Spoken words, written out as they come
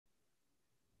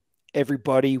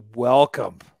Everybody,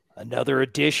 welcome. Another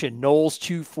edition, Noles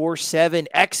 247,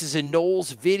 X's and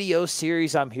Noles video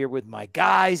series. I'm here with my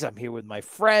guys. I'm here with my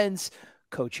friends,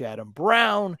 Coach Adam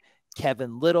Brown,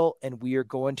 Kevin Little, and we are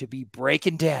going to be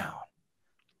breaking down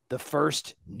the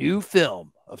first new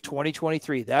film of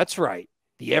 2023. That's right,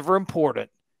 the ever important,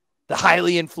 the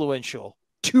highly influential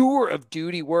Tour of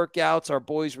Duty workouts. Our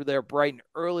boys were there bright and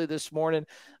early this morning.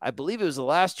 I believe it was the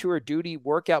last Tour of Duty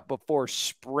workout before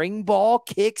spring ball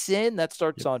kicks in. That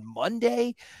starts on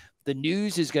Monday. The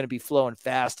news is going to be flowing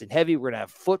fast and heavy. We're going to have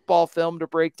football film to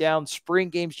break down. Spring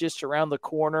games just around the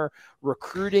corner.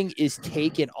 Recruiting is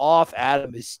taking off.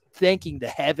 Adam is thanking the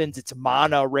heavens. It's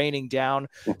mana raining down.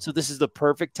 So this is the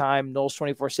perfect time. Noles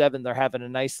 24/7. They're having a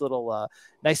nice little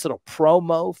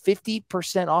promo,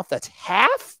 50% off. That's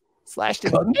half. Slashed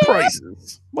in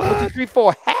prices. 1, 2, 3,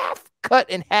 4, half. Cut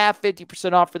in half,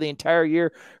 50% off for the entire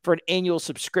year for an annual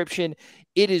subscription.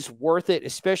 It is worth it,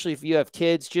 especially if you have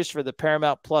kids, just for the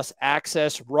Paramount Plus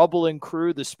access. Rubble and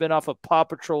Crew, the spinoff of Paw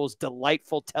Patrol's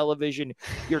delightful television.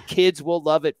 Your kids will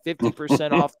love it.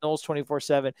 50% off, Noles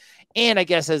 24/7. And I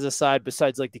guess as a side,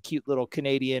 besides like the cute little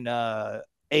Canadian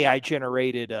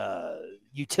AI-generated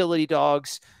utility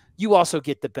dogs, you also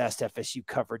get the best FSU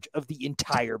coverage of the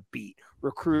entire beat.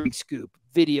 Recruiting scoop,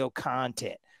 video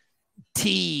content,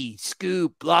 tea,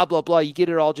 scoop, blah, blah, blah. You get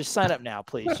it all. Just sign up now,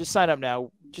 please. Just sign up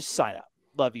now. Just sign up.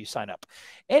 Love you. Sign up.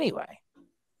 Anyway,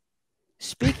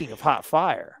 speaking of hot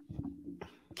fire,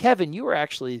 Kevin, you were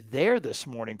actually there this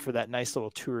morning for that nice little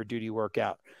Tour of Duty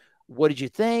workout. What did you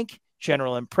think?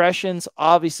 General impressions.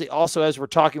 Obviously, also, as we're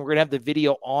talking, we're going to have the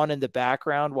video on in the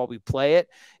background while we play it.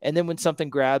 And then when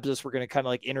something grabs us, we're going to kind of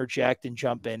like interject and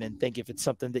jump in and think if it's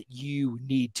something that you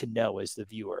need to know as the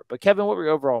viewer. But Kevin, what were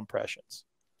your overall impressions?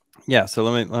 Yeah, so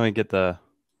let me get the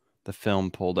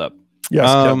film pulled up.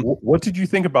 Yes. What did you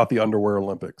think about the Underwear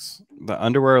Olympics? The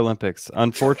Underwear Olympics.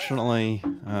 Unfortunately,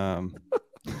 I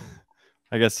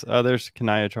guess there's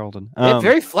Kanaya Charlton.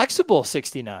 Very flexible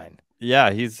 69.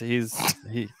 Yeah,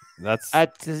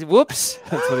 that's whoops.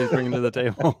 That's what he's bringing to the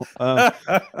table.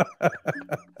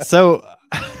 So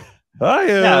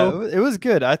yeah, it was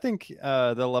good. I think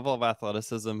the level of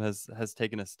athleticism has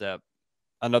taken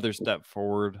another step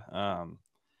forward.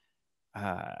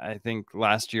 I think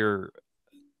last year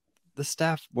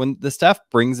when the staff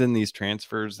brings in these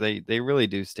transfers, they really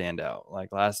do stand out. Like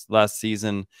last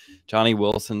season, Johnny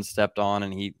Wilson stepped on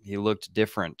and he looked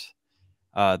different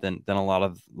than a lot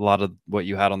of what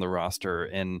you had on the roster.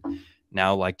 And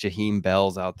now like Jaheim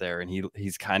Bell's out there and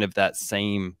he's kind of that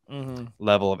same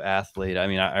level of athlete. I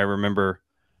mean, I remember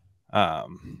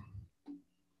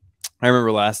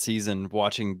last season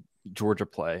watching Georgia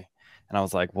play and I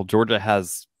was like, well, Georgia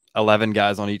has 11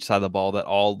 guys on each side of the ball that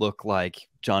all look like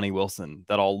Johnny Wilson,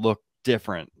 that all look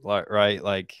different, right?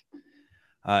 Like,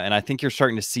 and I think you're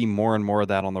starting to see more and more of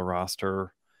that on the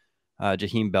roster.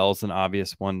 Jaheim Bell's an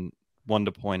obvious one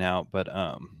to point out, but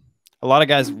a lot of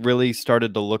guys really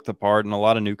started to look the part, and a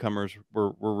lot of newcomers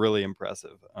were really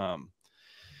impressive.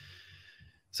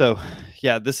 So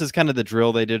yeah, this is kind of the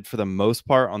drill they did for the most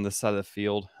part on this side of the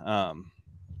field.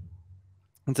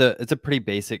 It's a pretty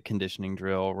basic conditioning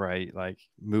drill, right? Like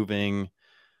moving,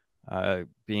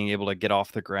 being able to get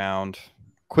off the ground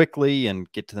quickly and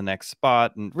get to the next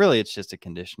spot, and really it's just a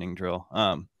conditioning drill.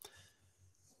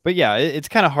 But yeah, it's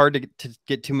kind of hard to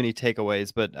get too many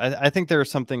takeaways, but I think there are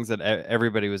some things that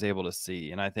everybody was able to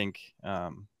see. And I think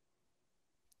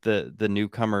the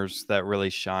newcomers that really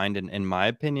shined, in my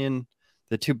opinion,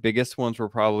 the two biggest ones were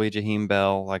probably Jaheim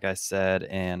Bell, like I said,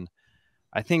 and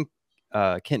I think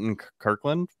Kenton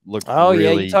Kirkland looked yeah,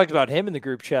 you talked about him in the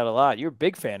group chat a lot. You're a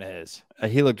big fan of his.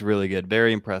 He looked really good,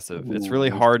 very impressive. It's really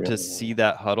hard to see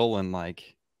that huddle and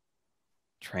like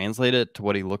translate it to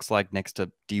what he looks like next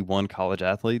to D1 college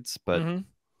athletes, but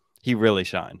he really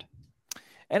shined.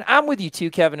 And I'm with you too,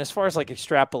 Kevin, as far as like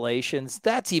extrapolations,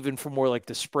 that's even for more like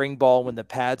the spring ball when the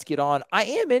pads get on. I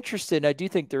am interested, and I do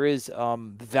think there is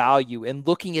value in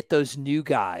looking at those new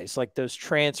guys, like those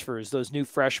transfers, those new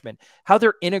freshmen, how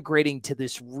they're integrating to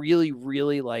this really,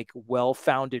 really like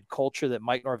well-founded culture that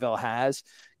Mike Norvell has.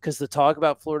 Because the talk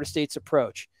about Florida State's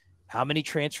approach, how many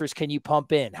transfers can you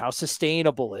pump in? How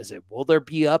sustainable is it? Will there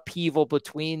be upheaval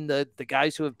between the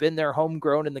guys who have been there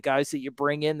homegrown and the guys that you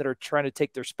bring in that are trying to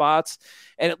take their spots?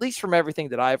 And at least from everything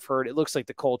that I've heard, it looks like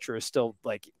the culture is still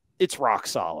like it's rock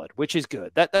solid, which is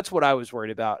good. That's what I was worried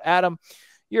about. Adam,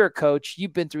 you're a coach.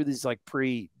 You've been through these like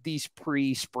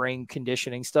pre-spring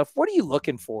conditioning stuff. What are you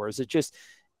looking for? Is it just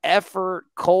effort,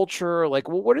 culture? Like,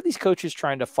 well, what are these coaches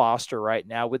trying to foster right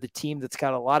now with a team that's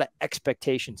got a lot of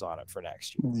expectations on it for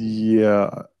next year?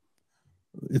 Yeah,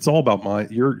 it's all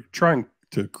about you're trying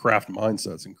to craft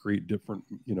mindsets and create different,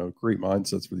 great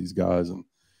mindsets for these guys and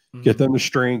get them to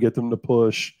strain, get them to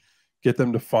push, get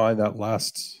them to find that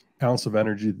last ounce of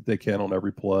energy that they can on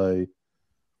every play.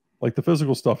 Like the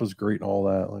physical stuff is great and all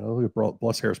that. Like, look at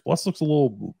Bless Harris. Bless looks a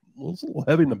little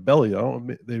heavy in the belly. I don't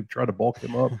know. They try to bulk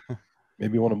him up.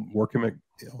 Maybe want to work him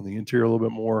on the interior a little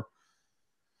bit more.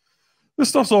 This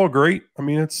stuff's all great. I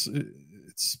mean, it's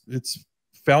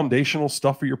foundational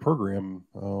stuff for your program.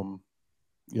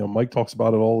 Mike talks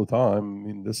about it all the time. I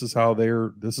mean, this is how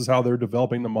they're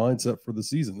developing the mindset for the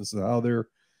season. This is how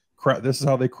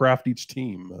they craft each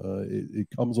team. It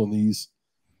comes on these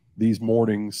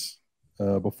mornings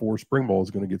before spring ball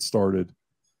is going to get started.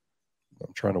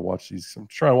 I'm trying to watch some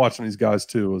of these guys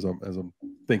too as I'm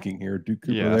thinking here. Duke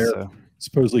Cooper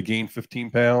supposedly gained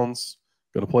 15 pounds.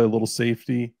 Going to play a little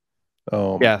safety.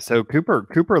 So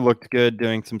Cooper looked good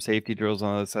doing some safety drills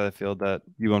on the other side of the field that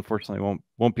you unfortunately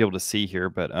won't be able to see here.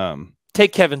 But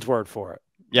take Kevin's word for it.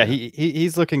 Yeah,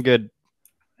 he's looking good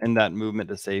in that movement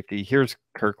to safety. Here's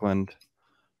Kirkland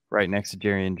right next to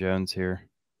Jarian Jones here.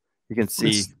 You can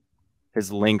see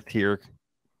his length here,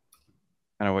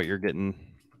 kind of what you're getting.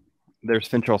 There's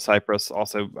Finchel Cypress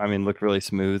also, looked really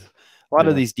smooth. A lot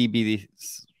of these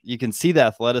DBs, you can see the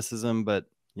athleticism, but,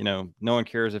 no one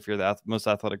cares if you're the most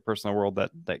athletic person in the world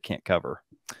that can't cover.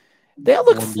 They all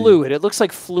look fluid. It looks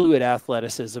like fluid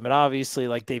athleticism. And obviously,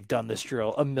 like, they've done this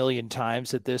drill a million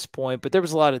times at this point. But there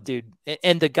was a lot of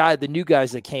and the new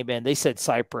guys that came in, they said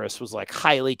Cypress was, like,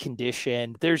 highly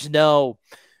conditioned.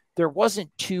 There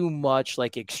wasn't too much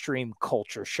like extreme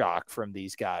culture shock from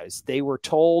these guys. They were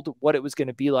told what it was going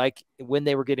to be like when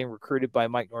they were getting recruited by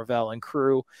Mike Norvell and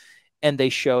crew, and they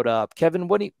showed up. Kevin,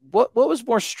 what was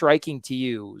more striking to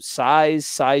you? Size,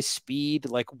 speed?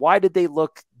 Like, why did they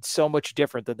look so much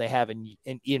different than they have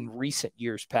in recent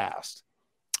years past?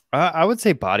 I would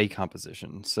say body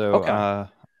composition. So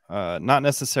not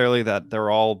necessarily that they're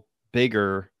all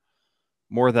bigger,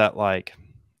 more that like,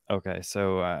 okay,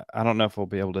 so I don't know if we'll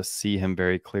be able to see him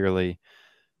very clearly,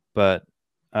 but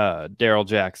Daryl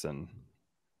Jackson,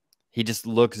 he just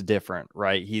looks different,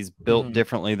 right? He's built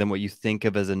differently than what you think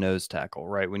of as a nose tackle,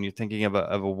 right? When you're thinking of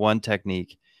a one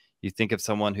technique, you think of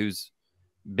someone who's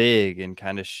big and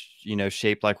kind of,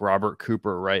 shaped like Robert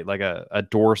Cooper, right? Like a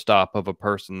doorstop of a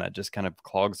person that just kind of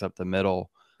clogs up the middle.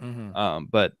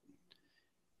 But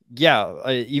yeah,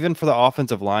 even for the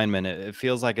offensive linemen, it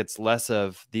feels like it's less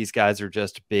of these guys are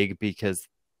just big because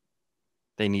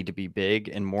they need to be big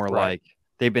and more like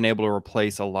they've been able to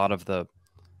replace a lot of the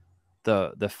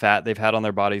fat they've had on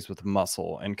their bodies with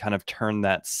muscle and kind of turn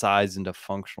that size into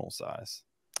functional size.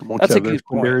 That's a good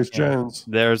point. Quindarius Jones.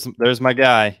 There's my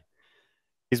guy.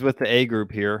 He's with the A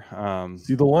group here.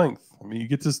 See the length. I mean, you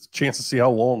get this chance to see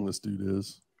how long this dude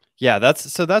is. Yeah,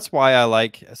 that's why I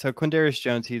like. So Quindarius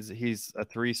Jones, he's a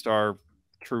 3-star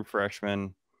true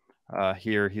freshman.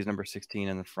 Here he's number 16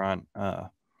 in the front. And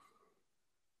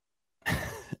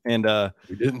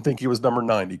we didn't think he was number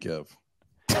 90, Kev.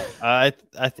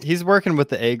 He's working with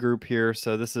the A group here,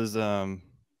 so this is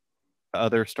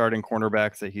other starting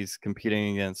cornerbacks that he's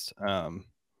competing against.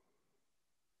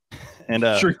 And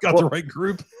sure you got the right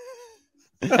group.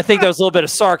 I think that was a little bit of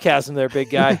sarcasm there,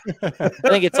 big guy. I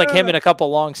think it's like him and a couple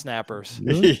long snappers.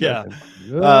 Yeah.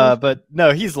 But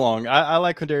no, he's long. I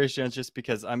like Quindarius Jones just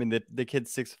because the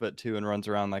kid's 6'2" and runs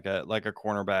around like a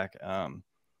cornerback.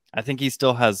 I think he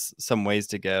still has some ways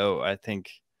to go. I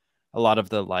think a lot of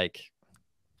the like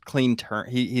clean turn,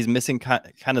 he's missing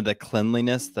kind of the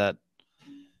cleanliness that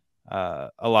a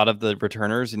lot of the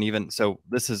returners, and even so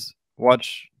this is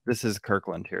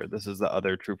Kirkland here. This is the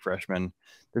other true freshman.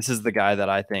 This is the guy that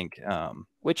I think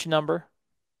which number?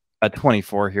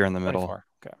 24 here in the middle. 24.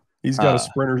 Okay. He's got a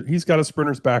sprinter. He's got a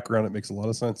sprinter's background. It makes a lot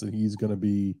of sense that he's going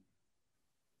to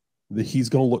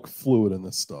look fluid in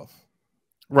this stuff.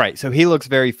 Right. So he looks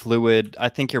very fluid. I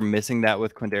think you're missing that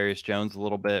with Quindarius Jones a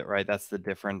little bit, right? That's the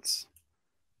difference.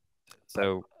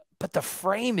 So, but the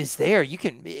frame is there.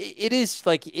 It is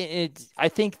like, I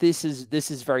think this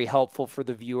is very helpful for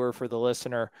the viewer, for the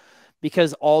listener,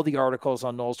 because all the articles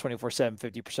on Noles 24/7,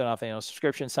 50% off annual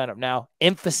subscription, sign up now,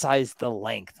 emphasize the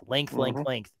length.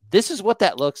 This is what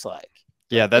that looks like.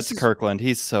 Yeah, that's Kirkland.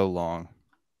 He's so long.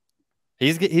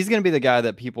 He's going to be the guy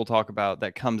that people talk about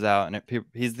that comes out, and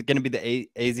he's going to be the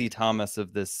AZ Thomas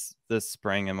of this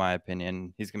spring, in my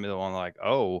opinion. He's going to be the one like,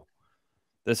 oh,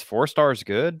 this 4-star is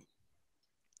good.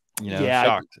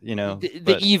 Shocked, the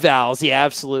evals. Yeah,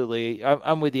 absolutely.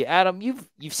 I'm with you, Adam.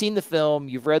 You've seen the film,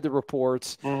 you've read the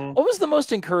reports. What was the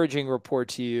most encouraging report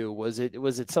to you? Was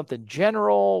it something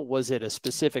general? Was it a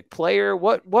specific player?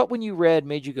 What when you read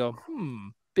made you go,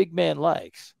 big man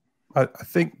likes? I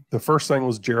think the first thing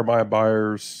was Jeremiah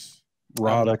Byers, I'm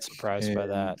not Roddick, surprised by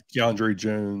that. Keandre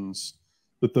Jones.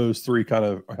 That those three kind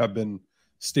of have been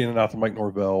standing out to Mike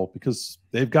Norvell because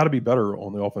they've got to be better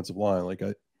on the offensive line. Like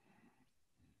a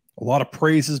lot of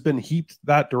praise has been heaped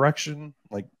that direction.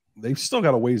 Like they've still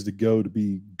got a ways to go to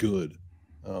be good.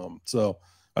 So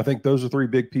I think those are three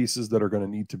big pieces that are going to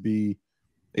need to be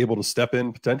able to step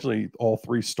in, potentially all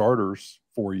three starters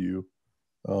for you,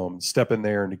 step in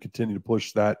there and to continue to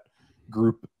push that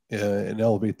group and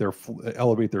elevate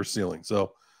their ceiling.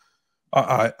 So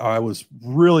I was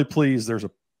really pleased. There's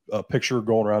a picture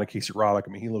going around of Casey Roddick.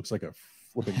 I mean, he looks like a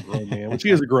flipping grown man, which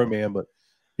he is a grown man, but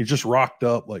he's just rocked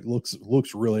up, like looks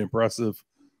really impressive.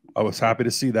 I was happy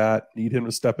to see that. Need him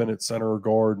to step in at center or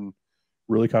guard and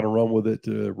really kind of run with it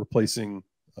to replacing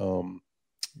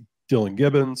Dylan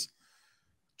Gibbons.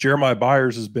 Jeremiah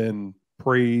Byers has been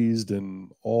praised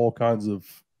and all kinds of,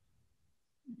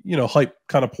 hype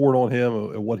kind of poured on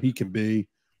him and what he can be.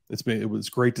 It was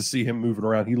great to see him moving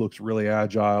around. He looks really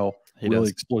agile, really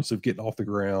explosive, getting off the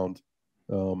ground.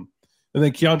 And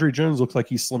then Keandre Jones looks like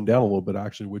he slimmed down a little bit,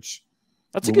 actually, which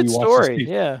that's a good story.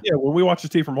 Yeah. When we watched the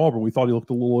tape from Auburn, we thought he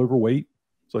looked a little overweight.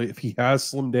 So if he has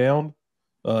slimmed down,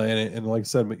 and like I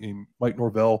said, Mike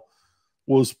Norvell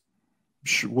was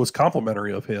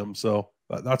complimentary of him. So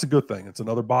that's a good thing. It's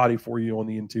another body for you on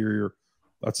the interior.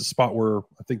 That's a spot where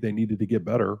I think they needed to get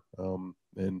better.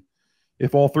 And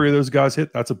if all three of those guys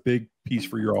hit, that's a big piece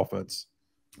for your offense.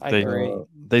 I agree.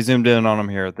 They zoomed in on him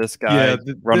here. This guy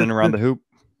running around the hoop.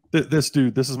 This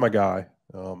dude, this is my guy.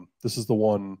 This is the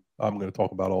one I'm going to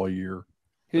talk about all year.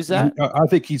 Who's that? I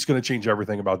think he's going to change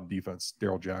everything about the defense.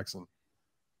 Darryl Jackson.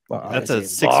 That's a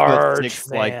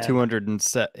 6'6", like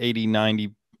 280,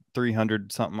 90,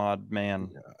 300 something odd man.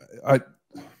 I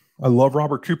love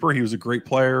Robert Cooper. He was a great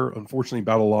player. Unfortunately,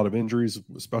 battled a lot of injuries,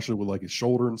 especially with like his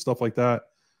shoulder and stuff like that.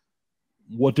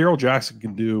 What Darryl Jackson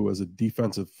can do as a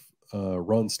defensive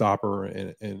run stopper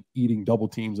and eating double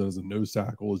teams as a nose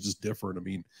tackle is just different. I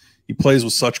mean, he plays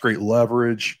with such great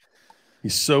leverage.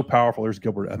 He's so powerful. There's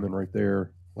Gilbert Edmond right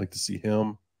there. Like to see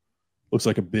him. Looks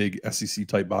like a big SEC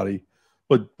type body.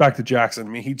 But back to Jackson. I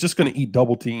mean, he's just going to eat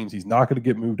double teams. He's not going to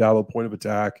get moved out of the point of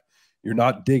attack. You're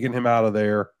not digging him out of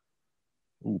there.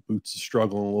 Ooh, Boots is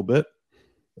struggling a little bit.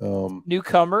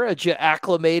 Newcomer,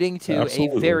 acclimating to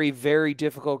a very, very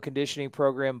difficult conditioning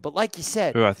program. But like you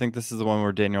said, I think this is the one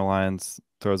where Daniel Lyons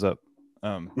throws up.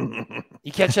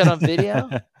 You catch that on video?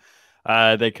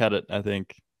 They cut it, I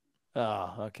think.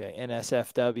 Oh, okay.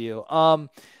 NSFW.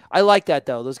 I like that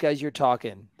though. Those guys you're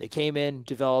talking, they came in,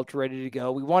 developed, ready to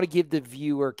go. We want to give the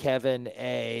viewer, Kevin,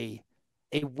 a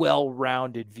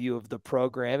well-rounded view of the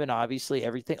program, and obviously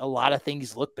a lot of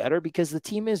things look better because the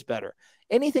team is better.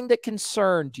 Anything that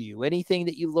concerned you, anything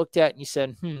that you looked at and you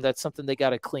said, that's something they got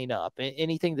to clean up.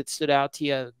 Anything that stood out to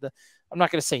you? I'm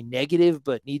not going to say negative,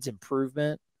 but needs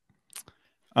improvement.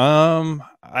 I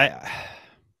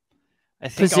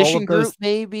think position all of those, group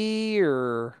maybe,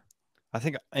 or I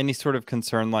think any sort of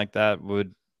concern like that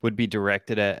would be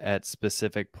directed at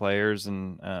specific players,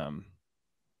 and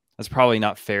that's probably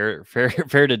not fair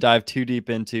to dive too deep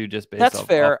into just based off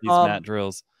these mat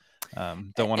drills.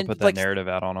 Don't want to put that narrative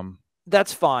out on them.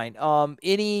 That's fine.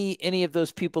 Any of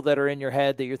those people that are in your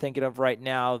head that you're thinking of right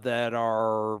now that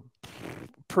are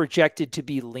projected to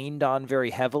be leaned on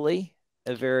very heavily,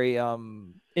 very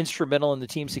instrumental in the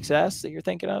team's success that you're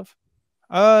thinking of?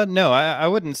 No, I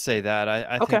wouldn't say that.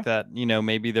 I think that,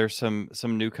 maybe there's some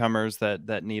newcomers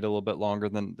that need a little bit longer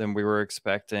than we were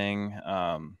expecting.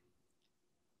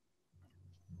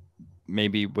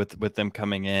 Maybe with them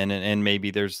coming in and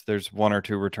maybe there's one or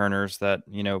two returners that,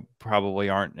 probably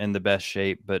aren't in the best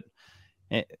shape, but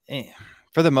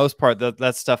for the most part,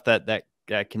 that's stuff that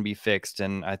can be fixed.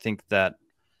 And I think that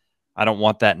I don't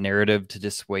want that narrative to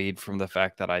dissuade from the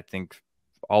fact that I think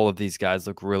all of these guys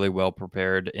look really well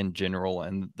prepared in general,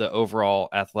 and the overall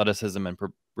athleticism and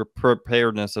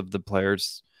preparedness of the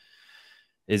players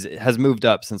has moved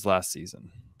up since last season.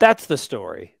 That's the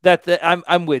story.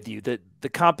 I'm with you. The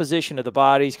composition of the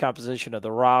bodies, composition of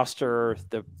the roster,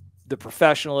 the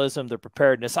professionalism, the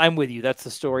preparedness. I'm with you. That's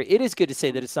the story. It is good to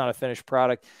say that it's not a finished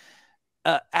product.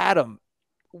 Adam,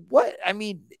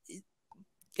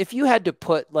 if you had to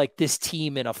put like this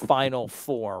team in a final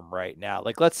form right now,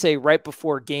 like let's say right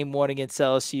before game 1 against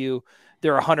LSU,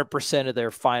 they're 100% of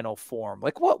their final form.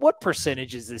 Like what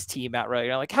percentage is this team at right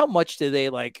now? Like how much do they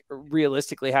like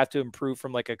realistically have to improve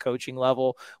from like a coaching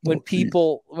level when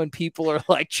people are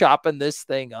like chopping this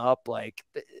thing up? Like,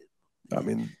 I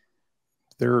mean,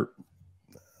 I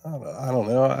don't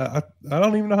know. I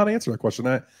don't even know how to answer that question.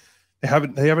 They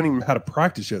haven't even had a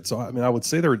practice yet. So, I mean, I would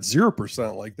say they're at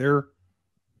 0%. Like they're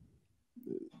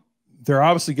they're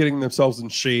obviously getting themselves in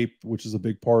shape, which is a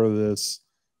big part of this.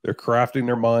 They're crafting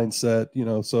their mindset,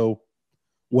 so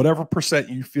whatever percent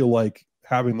you feel like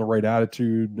having the right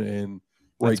attitude and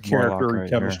right character and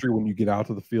chemistry when you get out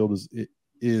to the field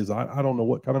is I don't know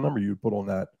what kind of number you would put on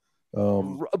that.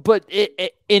 But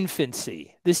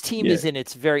infancy. This team is in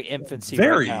its very infancy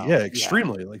right now. Yeah,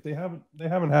 extremely. Like they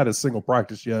haven't had a single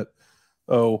practice yet.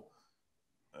 Oh,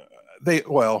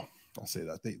 I'll say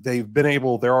that they've been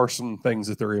able. There are some things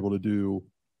that they're able to do.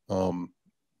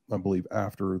 I believe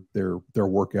after their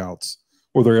workouts,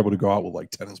 or they're able to go out with like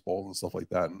tennis balls and stuff like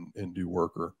that and do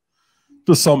work, or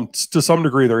to some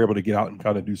degree they're able to get out and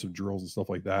kind of do some drills and stuff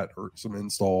like that, or some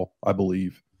install, I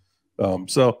believe.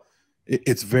 So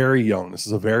it's very young. This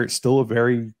is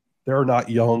they're not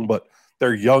young, but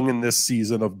they're young in this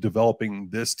season of developing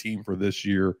this team for this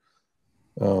year.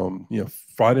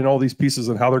 Finding all these pieces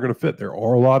and how they're going to fit. There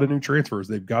are a lot of new transfers.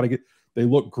 They've got to they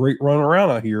look great running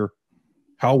around out here.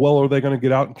 How well are they going to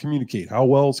get out and communicate? How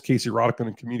well is Casey Roddick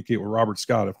going to communicate with Robert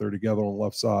Scott if they're together on the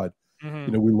left side?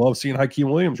 Mm-hmm. We love seeing Hakeem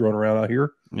Williams run around out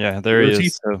here. Yeah, there he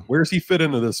is. Where's he fit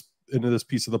into this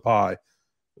piece of the pie?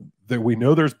 We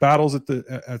know there's battles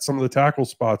at some of the tackle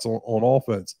spots on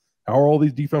offense. How are all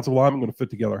these defensive linemen going to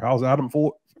fit together? How's Adam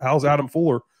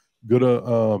Fuller going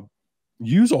to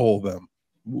use all of them?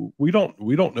 We don't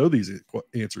know these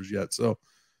answers yet. So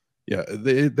yeah,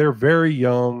 they're very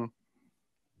young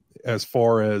as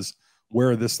far as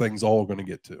where this thing's all going to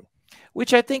get to.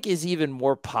 Which I think is even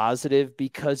more positive,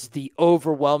 because the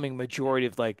overwhelming majority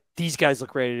of like, these guys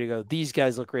look ready to go. These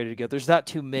guys look ready to go. There's not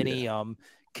too many.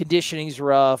 Conditioning's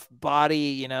rough.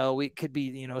 Body, it could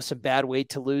be, some bad weight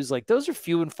to lose. Like, those are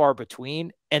few and far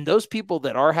between. And those people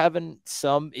that are having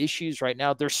some issues right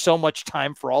now, there's so much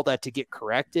time for all that to get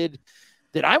corrected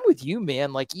that I'm with you,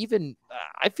 man. Like, even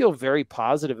I feel very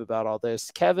positive about all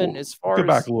this. Kevin, as far as... Go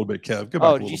back a little bit, Kev.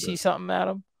 Did you see something,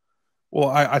 Adam? Well,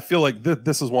 I feel like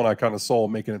this is one I kind of saw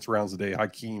making its rounds today.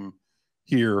 Hakeem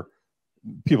here,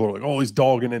 people are like, oh, he's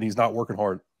dogging it. He's not working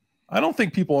hard. I don't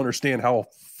think people understand how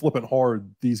flippant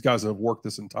hard these guys have worked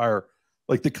this entire,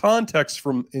 like, the context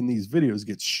from in these videos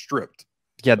gets stripped.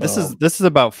 Yeah, this is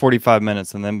about 45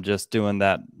 minutes and them just doing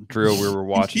that drill we were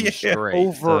watching straight.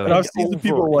 I've seen some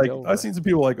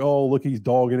people like, oh, look, he's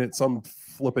dogging it. Some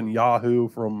flipping Yahoo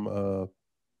from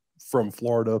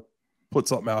Florida put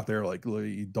something out there like, look,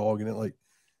 he's dogging it. Like,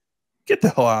 get the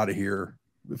hell out of here.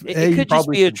 It could just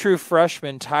be a true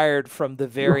freshman tired from the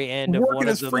very end of one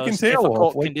of the most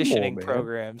difficult conditioning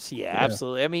programs. Yeah,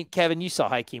 absolutely. I mean, Kevin, you saw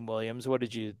Hakeem Williams.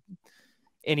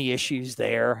 Any issues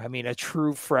there? I mean, a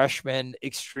true freshman,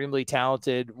 extremely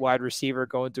talented wide receiver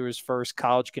going through his first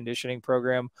college conditioning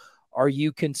program. Are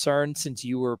you concerned, since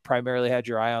you were primarily had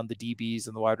your eye on the DBs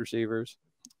and the wide receivers?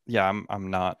 Yeah, I'm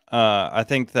not. I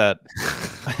think that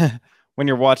when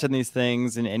you're watching these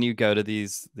things and you go to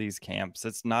these camps,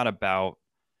 it's not about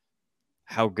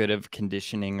how good of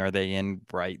conditioning are they in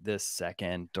right this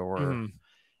second, or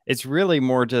it's really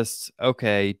more just,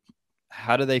 okay,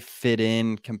 how do they fit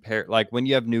in compare, like when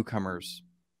you have newcomers,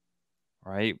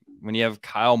 right? When you have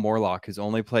Kyle Morlock, who's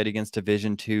only played against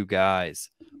Division II guys,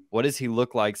 what does he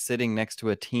look like sitting next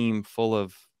to a team full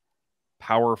of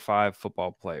Power 5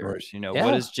 football players? Right.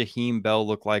 What does Jaheim Bell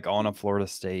look like on a Florida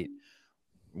State?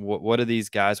 What are these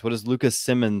guys? What does Lucas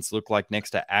Simmons look like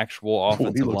next to actual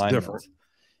offensive linemen?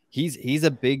 He's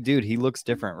a big dude. He looks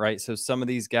different, right? So some of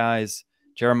these guys,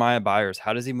 Jeremiah Byers,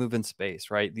 how does he move in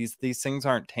space, right? These things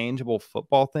aren't tangible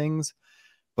football things,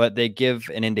 but they give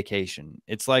an indication.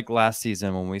 It's like last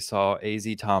season when we saw AZ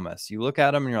Thomas. You look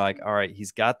at him and you're like, all right,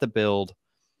 he's got the build.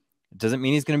 It doesn't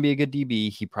mean he's going to be a good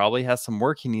DB. He probably has some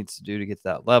work he needs to do to get to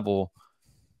that level,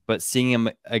 but seeing him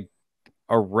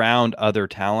around other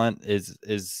talent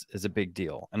is a big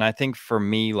deal. And I think for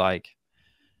me, like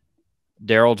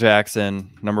Daryl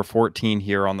Jackson, number 14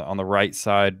 here on the right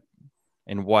side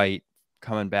in white,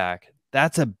 coming back.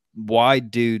 That's a wide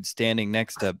dude standing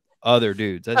next to other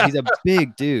dudes. He's a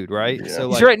big dude, right? Yeah. So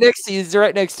he's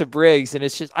right next to Briggs, and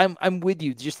it's just I'm with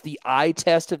you. Just the eye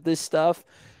test of this stuff.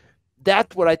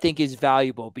 That's what I think is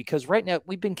valuable, because right now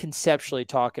we've been conceptually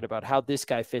talking about how this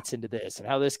guy fits into this and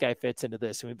how this guy fits into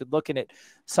this. And we've been looking at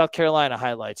South Carolina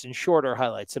highlights and shorter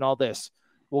highlights and all this.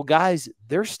 Well, guys,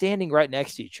 they're standing right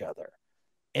next to each other.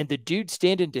 And the dude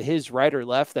standing to his right or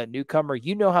left, that newcomer,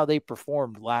 how they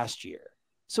performed last year.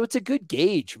 So it's a good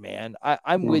gauge, man.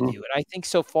 I'm with you. And I think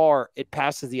so far it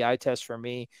passes the eye test for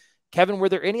me. Kevin, were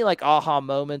there any like aha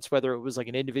moments, whether it was like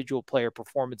an individual player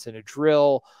performance in a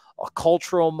drill, a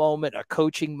cultural moment, a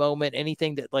coaching moment,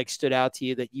 anything that like stood out to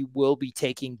you that you will be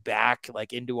taking back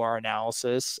like into our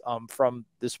analysis from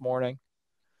this morning?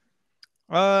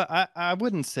 I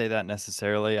wouldn't say that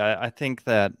necessarily. I think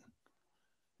that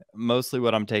mostly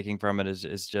what I'm taking from it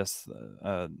is just,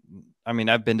 I mean,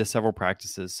 I've been to several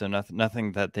practices, so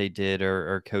nothing that they did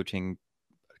or coaching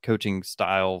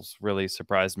styles really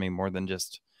surprised me more than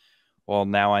just, well,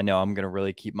 now I know I'm going to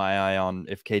really keep my eye on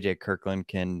if KJ Kirkland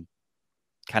can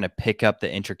kind of pick up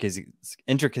the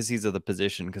intricacies of the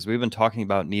position, because we've been talking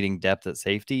about needing depth at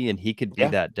safety, and he could be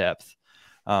that depth.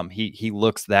 He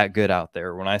looks that good out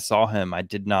there. When I saw him, I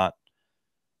did not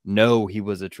know he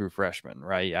was a true freshman,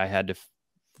 right? I had to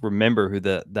remember who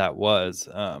that was.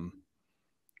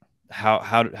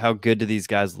 How good do these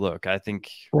guys look? I think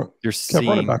you're seeing.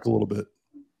 Run it back a little bit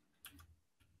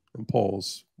and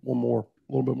pause. One more,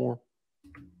 a little bit more.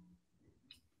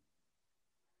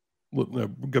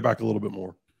 Go back a little bit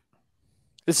more.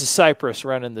 This is Cypress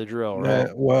running the drill, right?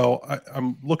 Well,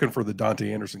 I'm looking for the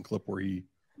Dante Anderson clip where he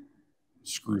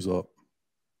screws up.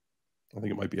 I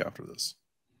think it might be after this.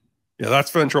 Yeah,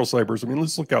 that's Ventrell Cypress. I mean,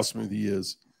 let's look how smooth he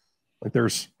is. Like,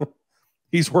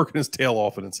 he's working his tail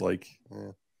off, and it's like,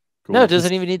 cool. No, it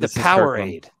doesn't even need the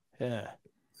Powerade. Yeah.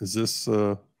 Is this?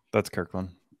 That's Kirkland.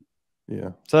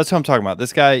 Yeah. So that's what I'm talking about.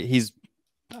 This guy,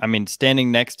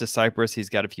 standing next to Cypress, he's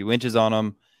got a few inches on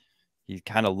him. He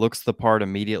kind of looks the part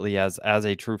immediately as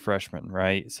a true freshman,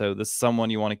 right? So this is someone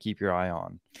you want to keep your eye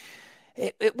on.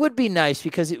 It would be nice,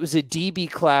 because it was a DB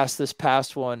class, this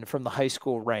past one, from the high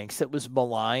school ranks, that was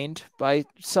maligned by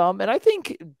some. And I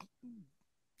think,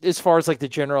 as far as like the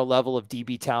general level of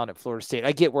DB talent at Florida State,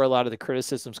 I get where a lot of the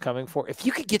criticism's coming for. If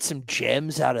you could get some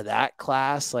gems out of that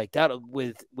class, like that,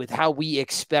 with how we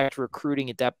expect recruiting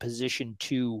at that position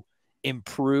to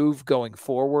improve going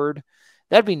forward,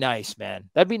 that'd be nice, man.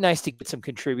 That'd be nice to get some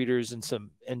contributors and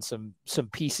some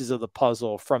pieces of the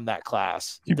puzzle from that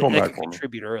class that can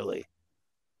contribute early.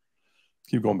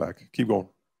 Keep going back. Keep going.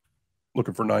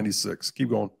 Looking for 96. Keep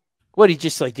going. What, did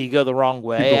you go the wrong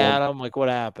way, Adam? Like, what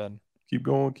happened? Keep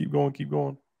going. Keep going. Keep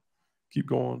going. Keep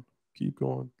going. Keep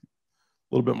going.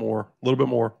 A little bit more. A little bit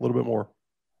more. A little bit more.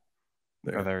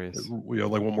 There he is. We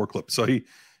have like one more clip. So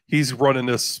he's running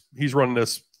this. He's running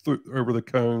this over the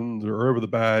cones or over the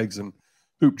bags and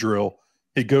hoop drill.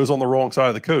 He goes on the wrong side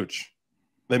of the coach.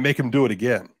 They make him do it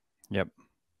again. Yep.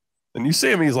 And you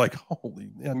see him, he's like,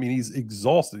 holy, I mean, he's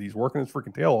exhausted. He's working his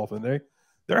freaking tail off, and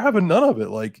they're having none of it.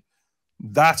 Like,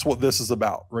 that's what this is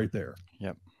about right there.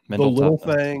 Yep. The little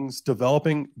things,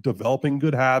 developing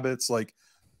good habits, like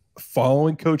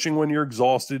following coaching when you're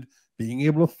exhausted, being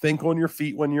able to think on your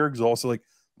feet when you're exhausted. Like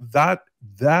that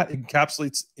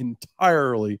encapsulates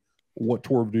entirely what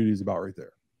Tour of Duty is about right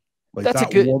there. Like, that's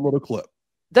one little clip.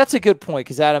 That's a good point,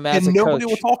 because Adam, as a nobody coach,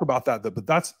 will talk about that,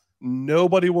 but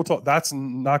nobody will talk. That's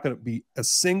not going to be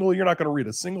you're not going to read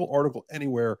a single article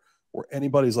anywhere where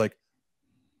anybody's like,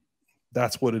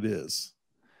 that's what it is.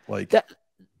 Like,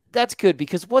 that's good,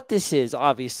 because what this is,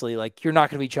 obviously, like, you're not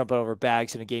going to be jumping over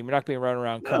bags in a game. You're not going to be running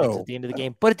around cones at the end of the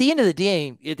game. But at the end of the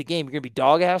game, you're going to be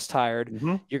dog-ass tired.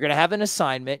 Mm-hmm. You're going to have an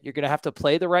assignment. You're going to have to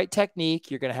play the right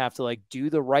technique. You're going to have to, like, do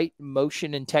the right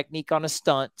motion and technique on a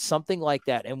stunt, something like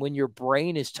that. And when your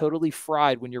brain is totally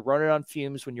fried, when you're running on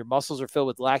fumes, when your muscles are filled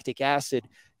with lactic acid,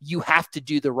 you have to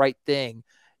do the right thing.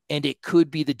 And it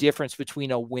could be the difference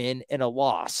between a win and a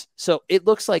loss. So it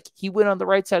looks like he went on the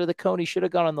right side of the cone. He should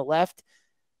have gone on the left.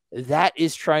 That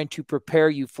is trying to prepare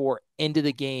you for end of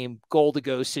the game, goal to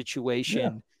go situation.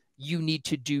 Yeah. You need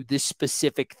to do this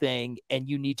specific thing, and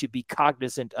you need to be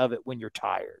cognizant of it when you're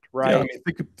tired, right? Yeah, I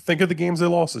mean, think of the games they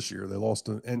lost this year. They lost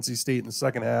to NC State in the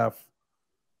second half.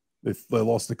 They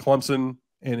lost to Clemson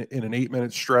in an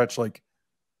 8-minute stretch. Like,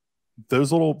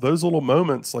 those little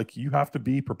moments, like, you have to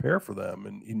be prepared for them,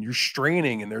 and you're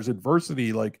straining, and there's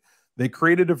adversity. Like, they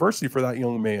created adversity for that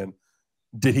young man.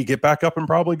 Did he get back up and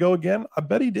probably go again? I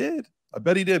bet he did.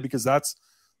 Because that's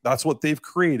what they've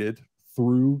created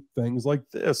through things like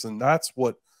this. And that's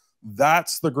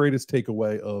the greatest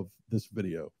takeaway of this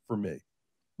video for me.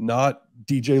 Not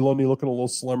DJ Lundy looking a little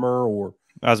slimmer, or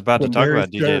I was about to talk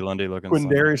about DJ Lundy looking slimmer.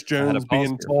 Quindarius Jones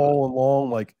being tall and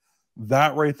long, like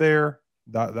that right there.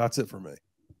 That's it for me.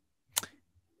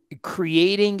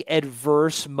 Creating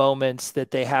adverse moments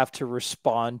that they have to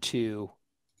respond to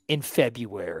in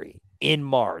February, in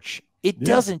March. It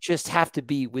doesn't just have to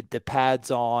be with the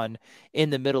pads on in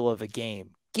the middle of a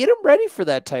game. Get them ready for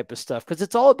that type of stuff, because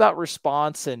it's all about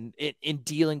response and in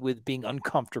dealing with being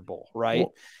uncomfortable, right?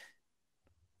 Well,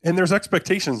 and there's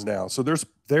expectations now. So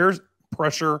there's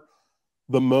pressure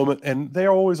the moment, and they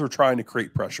always are trying to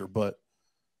create pressure, but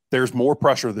there's more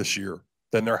pressure this year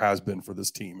than there has been for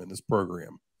this team and this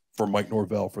program, for Mike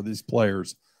Norvell, for these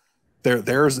players.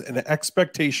 There's an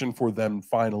expectation for them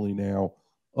finally now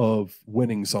of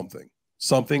winning something.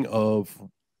 something of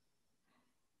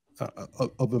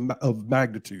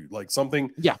magnitude, like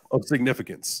something of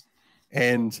significance.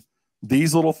 And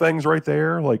these little things right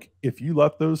there, like if you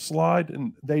let those slide,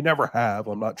 and they never have,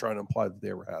 I'm not trying to imply that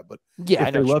they ever have, but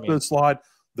if they let those slide,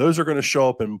 those are going to show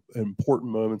up in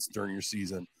important moments during your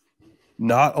season.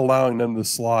 Not allowing them to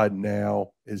slide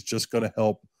now is just going to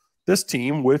help this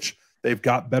team, which they've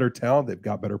got better talent, they've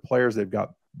got better players, they've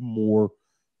got more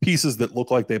pieces that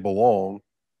look like they belong.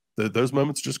 Those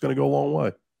moments are just going to go a long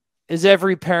way. As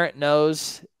every parent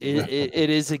knows, it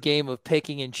is a game of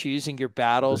picking and choosing your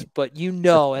battles. But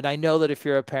and I know that if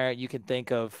you're a parent, you can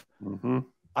think of,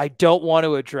 I don't want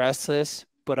to address this,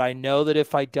 but I know that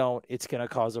if I don't, it's going to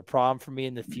cause a problem for me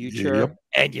in the future. Yep.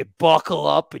 And you buckle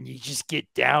up and you just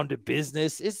get down to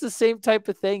business. It's the same type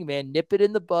of thing, man. Nip it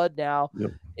in the bud now.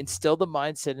 Yep. Instill the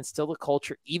mindset, instill the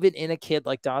culture, even in a kid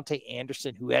like Dante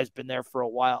Anderson, who has been there for a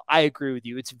while. I agree with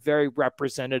you. It's very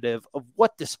representative of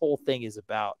what this whole thing is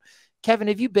about. Kevin,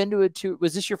 have you been to a tour?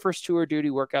 Was this your first tour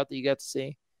duty workout that you got to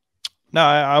see? No,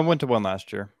 I went to one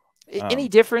last year. Any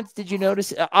difference? Did you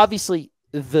notice? Obviously,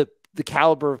 the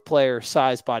caliber of player,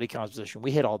 size, body composition,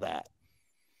 we hit all that.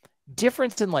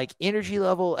 Difference in like energy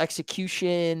level,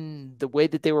 execution, the way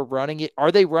that they were running it.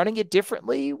 Are they running it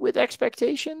differently with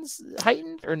expectations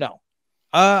heightened or no?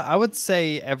 I would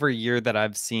say every year that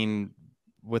I've seen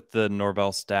with the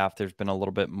Norvell staff, there's been a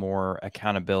little bit more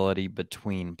accountability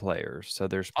between players. So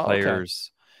there's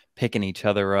players picking each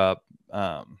other up.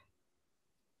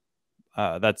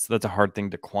 That's a hard thing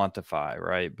to quantify,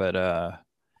 right? But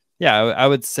yeah, I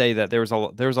would say that there was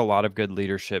a lot of good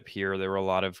leadership here. There were a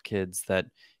lot of kids that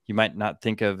you might not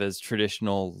think of as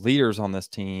traditional leaders on this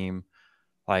team,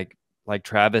 like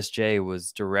Travis J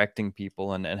was directing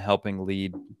people and helping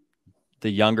lead the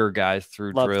younger guys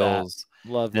through drills.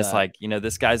 Love that. It's like,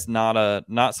 this guy's not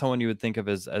someone you would think of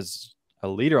as a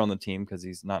leader on the team, because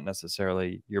he's not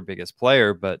necessarily your biggest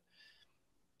player, but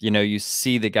you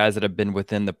see the guys that have been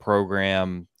within the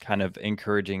program kind of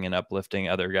encouraging and uplifting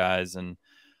other guys. And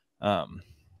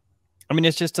I mean,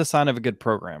 it's just a sign of a good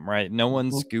program, right? No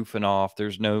one's goofing off.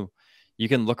 You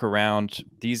can look around.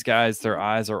 These guys, their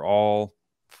eyes are all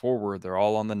forward. They're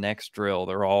all on the next drill.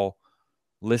 They're all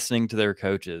listening to their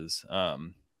coaches.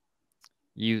 When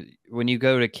you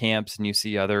go to camps and you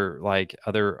see other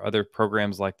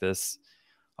programs like this,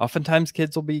 oftentimes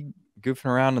kids will be goofing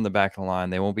around in the back of the line.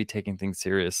 They won't be taking things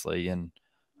seriously. And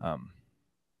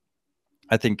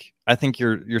I think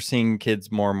you're seeing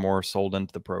kids more and more sold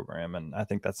into the program, and I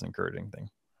think that's an encouraging thing.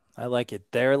 I like it.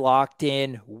 They're locked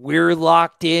in. We're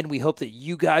locked in. We hope that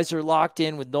you guys are locked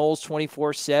in with Noles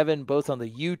 24/7, both on the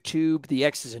YouTube, the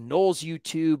X's and Noles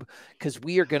YouTube, because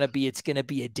it's going to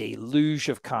be a deluge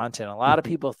of content. A lot of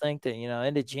people think that,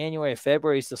 end of January,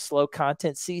 February is the slow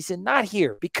content season. Not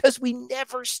here, because we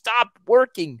never stop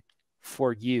working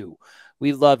for you.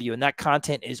 We love you, and that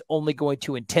content is only going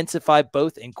to intensify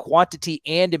both in quantity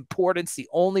and importance. The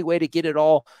only way to get it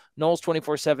all,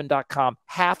 Noles247.com,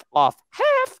 half off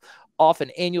an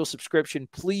annual subscription.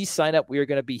 Please sign up. We are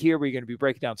going to be here. We're going to be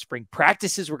breaking down spring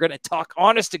practices. We're going to talk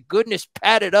honest to goodness,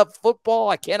 padded up football.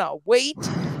 I cannot wait.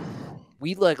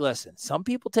 Listen, some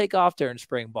people take off during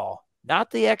spring ball. Not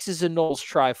the X's and Noles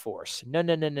Triforce. No.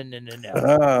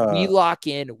 We lock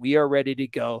in. We are ready to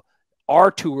go.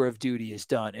 Our tour of duty is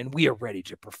done, and we are ready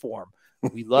to perform.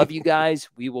 We love you guys.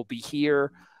 We will be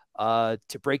here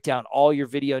to break down all your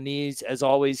video needs. As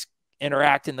always,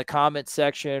 interact in the comment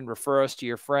section. Refer us to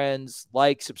your friends.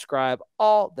 Like, subscribe,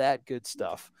 all that good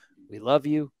stuff. We love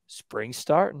you. Spring's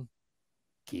starting.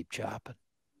 Keep chopping.